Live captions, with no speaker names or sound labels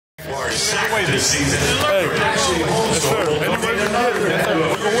sack this season. Hey, yes, sir. Anyway,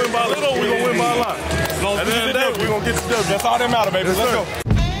 we're going to win by a little, we're going to win by a lot. At the end of the day, we're going to get the W. That's all that matters, baby. Let's go.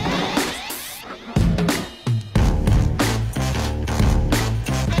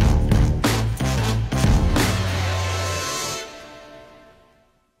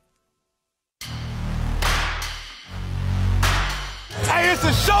 Hey, it's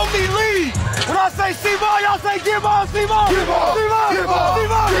a show me lead. When I say C-ball, y'all say get ball, C-ball. Get ball, C-ball, get ball,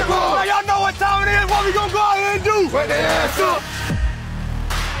 C-ball, get ball. Y'all know what time it is. What we gonna go out here and do? Put their ass up.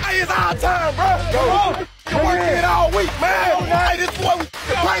 Hey, it's our time, bro. Come on. We're working it all week, man. Hey, this is what we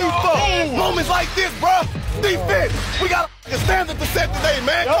playing for. Moments like this, bro. Defense. We got a standard to set today,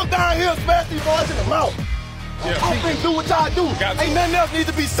 man. Come down here, smash these boys in the mouth. Offense, do what y'all do. Ain't nothing else needs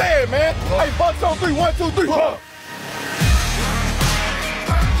to be said, man. Hey, Bucs on 3, 1, 2, 3, huh?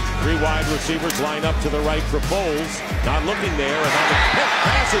 Three wide receivers line up to the right for Foles. Not looking there, and on the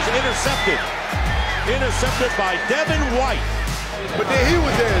pass is intercepted. Intercepted by Devin White. But then he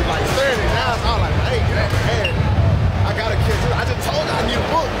was there, like, staring at us. I was like, hey, man, I got to catch it. I just told you I need a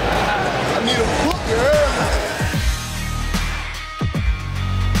book. I need a book, you heard me?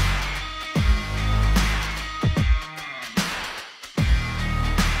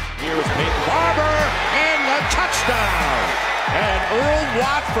 Here's Peyton Barber, and the touchdown. And Earl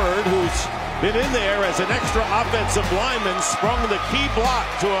Watford, who's been in there as an extra offensive lineman, sprung the key block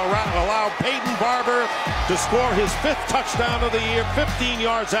to allow Peyton Barber to score his 5th touchdown of the year, 15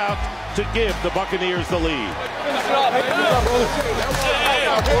 yards out to give the Buccaneers the lead.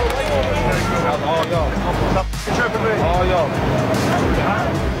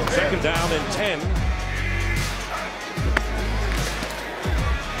 Second down and 10.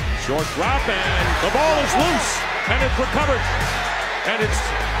 Short drop, and the ball is loose. And it's recovered. And it's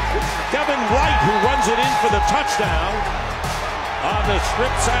Devin White who runs it in for the touchdown on the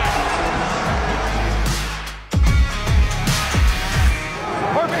strip sack.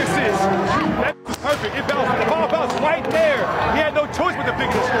 Perfect assist. That's perfect. It bounced. The ball bounced right there. He had no choice but to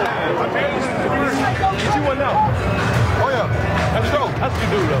pick the score. Okay? Get you one now. Oh, yeah. Let's go. That's what you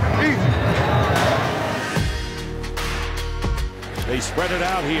do, though. Easy. They spread it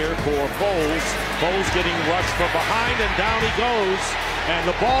out here for Foles. Foles getting rushed from behind, and down he goes. And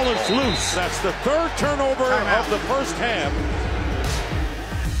the ball is loose. That's the 3rd turnover of the first half.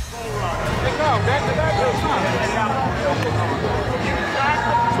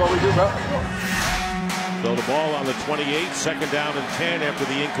 That's what we do, bro. So the ball on the 28, second down and 10 after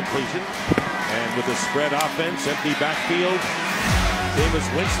the incompletion. And with the spread offense, empty backfield, Jameis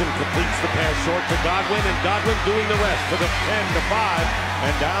Winston completes the pass short to Godwin, and Godwin doing the rest for the 10 to 5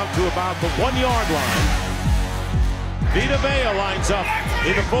 and down to about the 1-yard line. Vita Vea lines up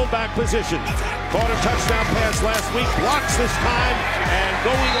in the fullback position. Caught a touchdown pass last week, blocks this time, and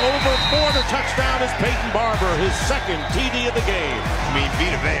going over for the touchdown is Peyton Barber, his 2nd TD of the game. I mean,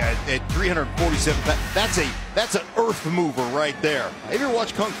 Vita Vea at 347, that's an earth mover right there. Have you ever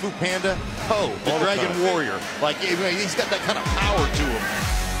watched Kung Fu Panda? Oh, the Dragon Warrior. Like, he's got that kind of power to him.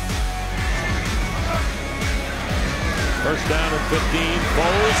 First down and 15.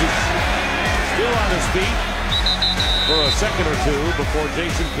 Foles is still on his feet for a second or two before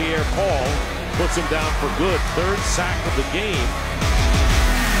Jason Pierre-Paul puts him down for good. 3rd sack of the game.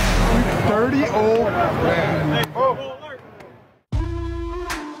 30 old man.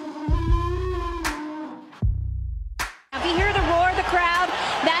 If you hear the roar of the crowd,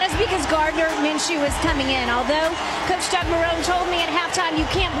 that is because Gardner Minshew is coming in. Although Coach Doug Marrone told me at halftime you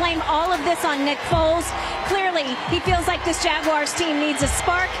can't blame all of this on Nick Foles. Clearly, he feels like this Jaguars team needs a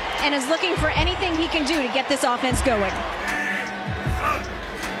spark and is looking for anything he can do to get this offense going.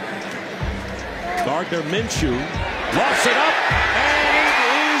 Gardner Minshew lofts it up, and it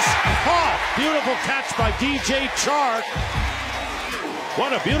is caught. Beautiful catch by DJ Chark.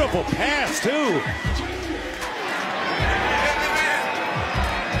 What a beautiful pass, too.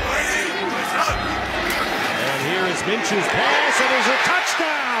 And here is Minshew's pass, and there's a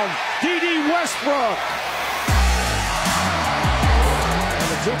touchdown. D.D. Westbrook. And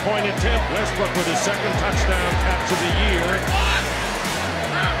the 2-point attempt. Westbrook with his 2nd touchdown catch of the year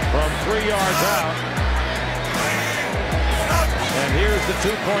from 3 yards out. And here's the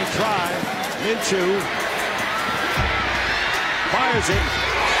 2-point try. Minshew fires it.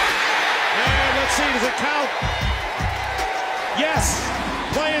 And let's see, does it count? Yes.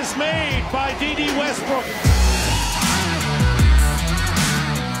 Play is made by D.D. Westbrook.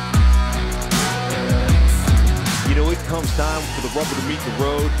 You know, it comes time for the rubber to meet the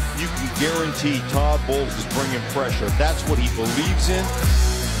road. You can guarantee Todd Bowles is bringing pressure. That's what he believes in.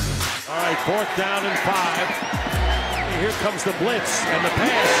 All right, 4th down and 5. here comes the blitz, and the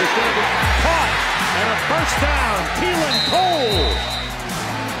pass is going to be caught, and a first down. Keelan Cole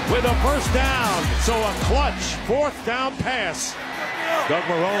with a first down. So a clutch fourth down pass. Doug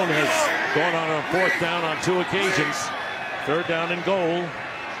Marrone has gone on a fourth down on 2 occasions. Third down and goal.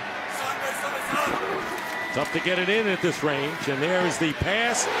 Tough to get it in at this range, and there is the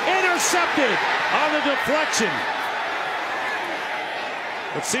pass, intercepted on the deflection.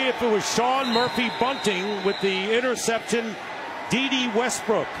 Let's see if it was Sean Murphy-Bunting with the interception. D.D.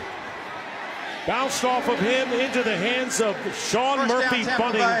 Westbrook bounced off of him into the hands of Sean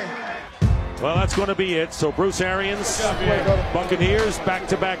Murphy-Bunting. Well, that's going to be it. So Bruce Arians, Buccaneers,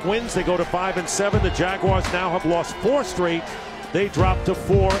 back-to-back wins. They go to 5-7. The Jaguars now have lost 4 straight. They drop to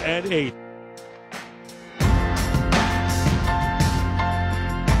 4-8.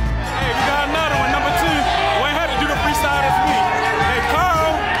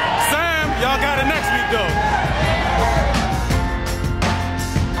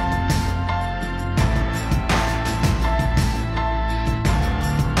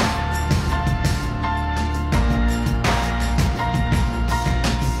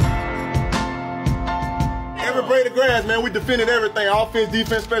 Every blade of grass, man, we defended everything. Offense,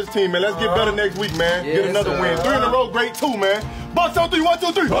 defense, special team, man. Let's get better next week, man. Get another win. 3 in a row, great too, man. Bucs on 3, 1,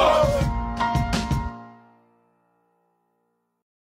 2, 3.